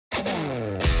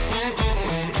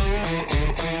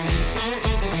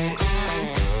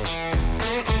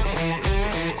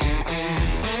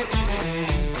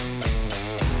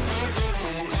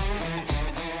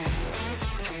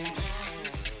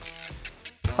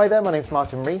Hi there, my name's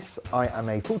Martin Rees. I am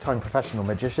a full-time professional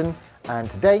magician, and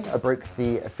today I broke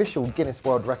the official Guinness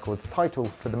World Records title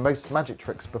for the most magic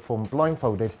tricks performed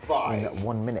blindfolded in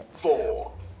 1 minute.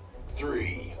 4,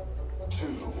 3, 2,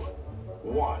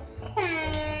 1.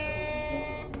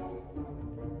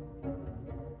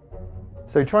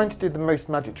 So trying to do the most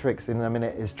magic tricks in a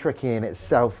minute is tricky in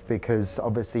itself, because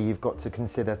obviously you've got to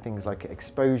consider things like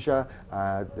exposure,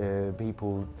 the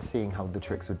people seeing how the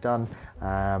tricks are done,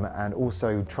 and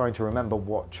also trying to remember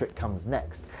what trick comes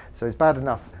next. So it's bad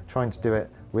enough trying to do it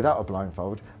without a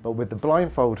blindfold, but with the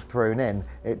blindfold thrown in,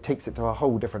 it takes it to a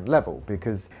whole different level,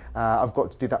 because I've got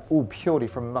to do that all purely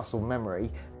from muscle memory.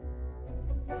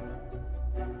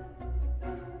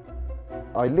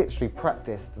 I literally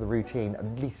practiced the routine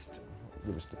at least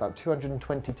it was about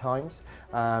 220 times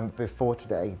before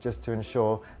today, just to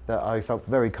ensure that I felt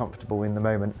very comfortable in the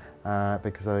moment,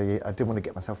 because I didn't want to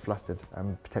get myself flustered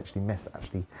and potentially miss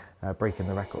actually breaking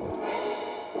the record.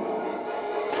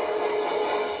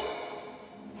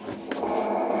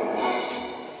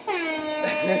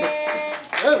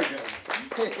 There we go.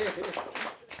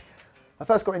 I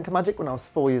first got into magic when I was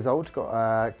 4 years old,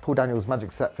 got Paul Daniel's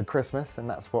magic set for Christmas, and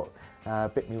that's what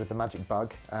bit me with the magic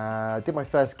bug. I did my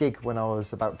first gig when I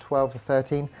was about 12 or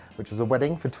 13, which was a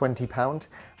wedding for £20,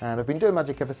 and I've been doing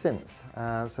magic ever since.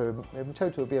 So in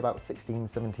total it'll be about 16,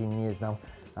 17 years now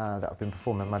that I've been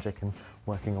performing magic and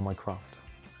working on my craft.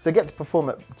 So I get to perform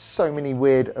at so many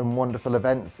weird and wonderful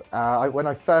events. When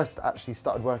I first actually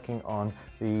started working on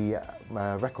the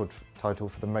record title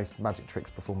for the most magic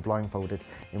tricks performed blindfolded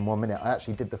in 1 minute, I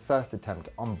actually did the first attempt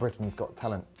on Britain's Got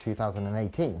Talent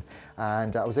 2018,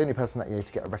 and I was the only person that year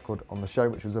to get a record on the show,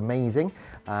 which was amazing,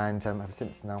 and have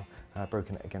since now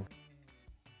broken it again.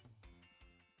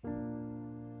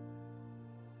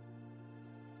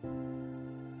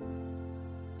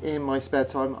 In my spare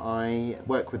time, I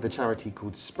work with a charity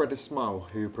called Spread a Smile,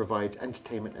 who provide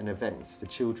entertainment and events for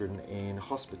children in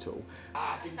hospital.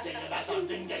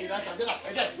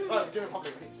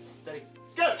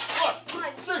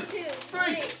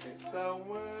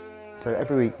 So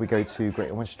every week we go to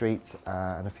Great Ormond Street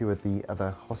and a few of the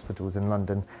other hospitals in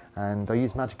London, and I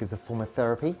use magic as a form of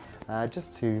therapy,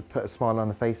 just to put a smile on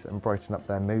the face and brighten up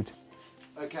their mood.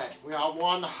 Okay, we are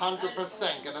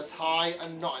 100% going to tie a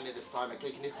knot in it this time.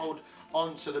 Okay, can you hold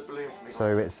on to the balloon for me?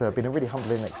 So it's been a really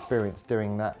humbling experience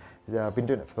doing that. I've been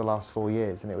doing it for the last 4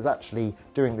 years, and it was actually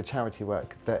doing the charity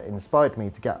work that inspired me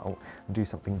to get out and do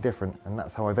something different, and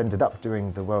that's how I've ended up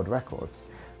doing the world records.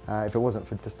 If it wasn't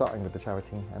for just starting with the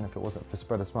charity, and if it wasn't for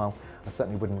Spread a Smile, I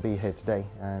certainly wouldn't be here today,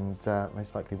 and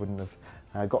most likely wouldn't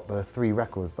have got the 3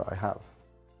 records that I have.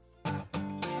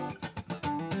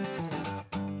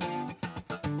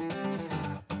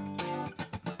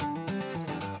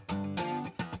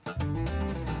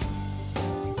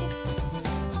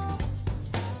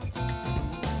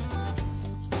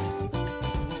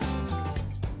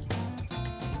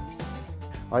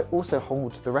 I also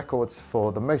hold the records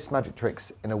for the most magic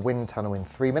tricks in a wind tunnel in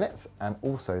 3 minutes, and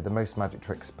also the most magic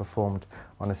tricks performed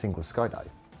on a single skydive.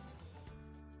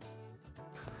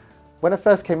 When I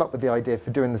first came up with the idea for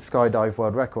doing the skydive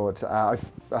world record, I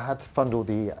had to fund all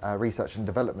the research and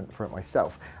development for it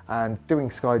myself, and doing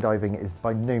skydiving is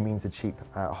by no means a cheap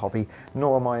hobby,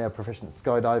 nor am I a proficient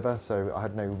skydiver, so I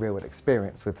had no real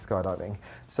experience with skydiving.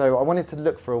 So I wanted to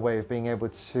look for a way of being able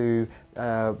to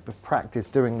practice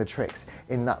doing the tricks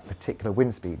in that particular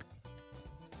wind speed.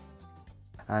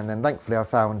 And then thankfully I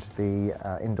found the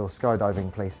indoor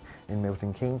skydiving place in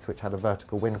Milton Keynes, which had a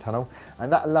vertical wind tunnel,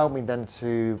 and that allowed me then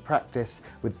to practice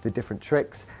with the different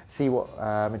tricks, see what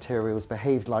materials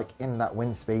behaved like in that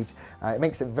wind speed. It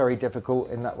makes it very difficult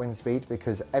in that wind speed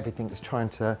because everything's trying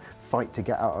to fight to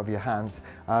get out of your hands.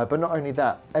 But not only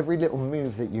that, every little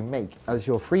move that you make as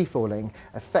you're free falling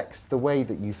affects the way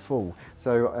that you fall.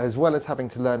 So as well as having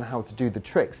to learn how to do the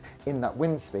tricks in that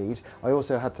wind speed, I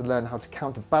also had to learn how to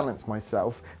counterbalance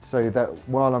myself so that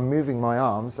while I'm moving my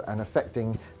arms and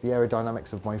affecting the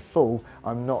aerodynamics of my fall,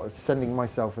 I'm not sending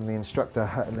myself and the instructor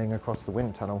hurtling across the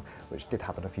wind tunnel, which did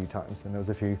happen a few times, and there was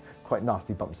a few quite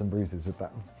nasty bumps and bruises with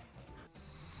that.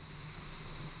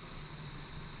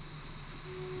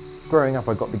 Growing up,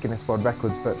 I got the Guinness World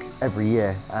Records book every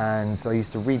year, and so I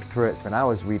used to read through it, spend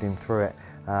hours reading through it,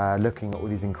 looking at all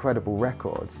these incredible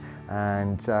records.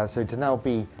 And so to now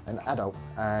be an adult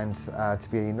and to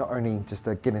be not only just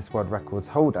a Guinness World Records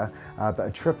holder, but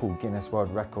a triple Guinness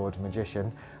World Record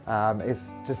magician,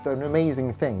 is just an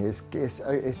amazing thing.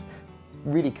 It's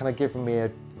really kind of given me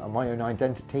my own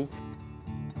identity.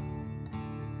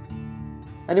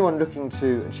 anyone looking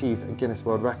to achieve a Guinness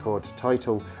World Record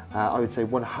title, I would say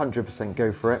 100%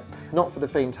 go for it. Not for the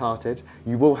faint-hearted.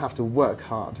 You will have to work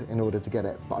hard in order to get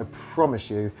it, but I promise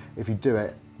you, if you do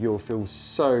it, you'll feel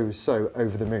so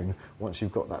over the moon once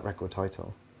you've got that record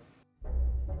title.